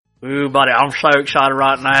Ooh, buddy, I'm so excited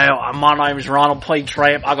right now. My name is Ronald P.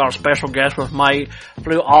 Tramp. I got a special guest with me.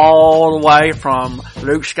 Flew all the way from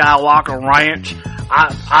Luke Skywalker Ranch.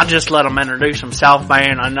 I just let him introduce himself,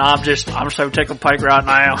 man, and I'm so tickled pink right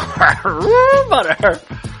now. Buddy.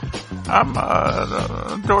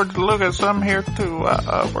 I'm George Lucas. I'm here to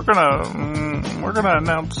we're gonna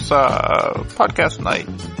announce podcast night.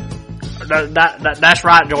 That's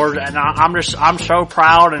right, George, and I'm so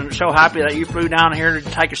proud and so happy that you flew down here to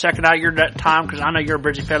take a second out of your time, because I know you're a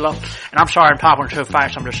busy fellow, and I'm sorry I'm talking so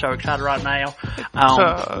fast. I'm just so excited right now.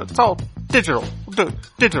 It's all digital. We'll do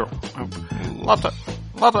digital. Lots of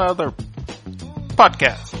other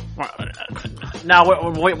podcasts. Now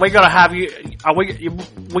we gotta have you.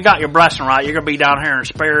 We got your blessing, right? You're gonna be down here in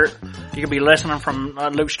spirit. You're gonna be listening from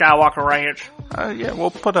Luke Skywalker Ranch. Yeah,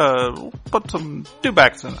 we'll put some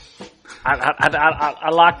dewbacks in it.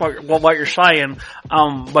 I like what you're saying.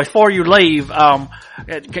 Before you leave,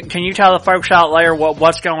 can you tell the folks out there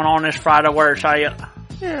what's going on this Friday, where it's at?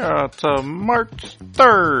 Yeah, it's March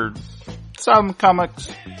 3rd, Southern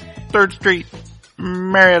Comics, 3rd Street,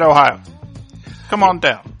 Marietta, Ohio. Come on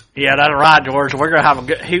down. Yeah, that's right, George. We're gonna have a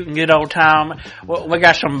good old time. We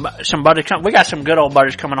got some buddies. We got some good old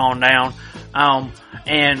buddies coming on down.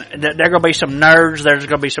 And there are gonna be some nerds. There's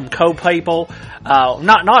gonna be some cool people.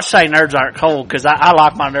 Not say nerds aren't cool, because I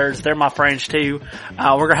like my nerds. They're my friends too.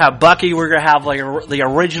 We're gonna have Bucky. We're gonna have the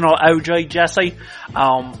original OG Jesse.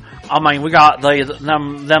 I mean, we got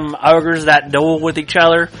them ogres that duel with each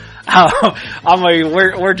other. I mean,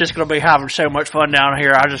 we're just gonna be having so much fun down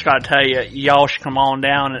here. I just gotta tell you, y'all should come on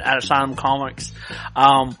down at Asylum Comics.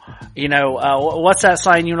 What's that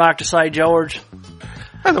saying you like to say, George?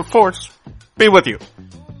 May the Force be with you.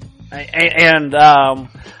 And now,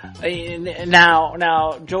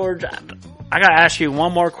 George, I gotta ask you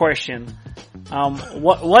one more question.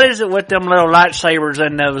 What is it with them little lightsabers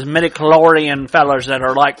and those midichlorian fellas that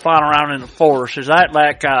are like flying around in the Force? Is that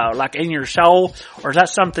like in your soul, or is that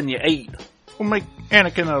something you eat? We'll make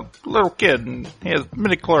Anakin a little kid, and he has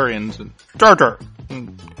midichlorians, and Jar Jar,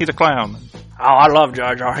 and he's a clown. Oh, I love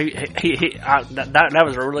Jar Jar. That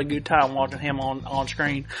was a really good time watching him on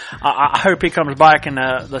screen. I hope he comes back in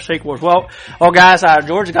the sequels. Well, guys,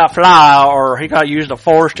 George got fly, or he got to use the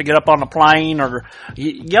Force to get up on the plane, or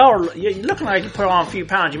you're looking like you put on a few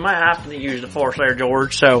pounds. You might have to use the Force there,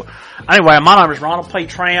 George. So, anyway, my name is Ronald P.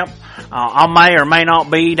 Tramp. I may or may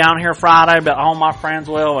not be down here Friday, but all my friends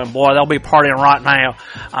will, and boy, they'll be partying right now.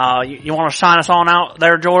 You want to sign us on out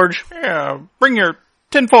there, George? Yeah, bring your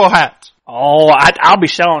tinfoil hats. Oh, I'll be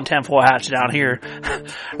selling tinfoil hats down here.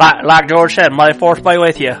 like George said, may the Force be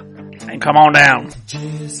with you. And come on down.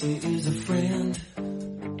 Jesse is a friend.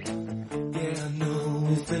 Yeah, I know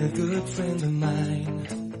he's been a good friend of mine.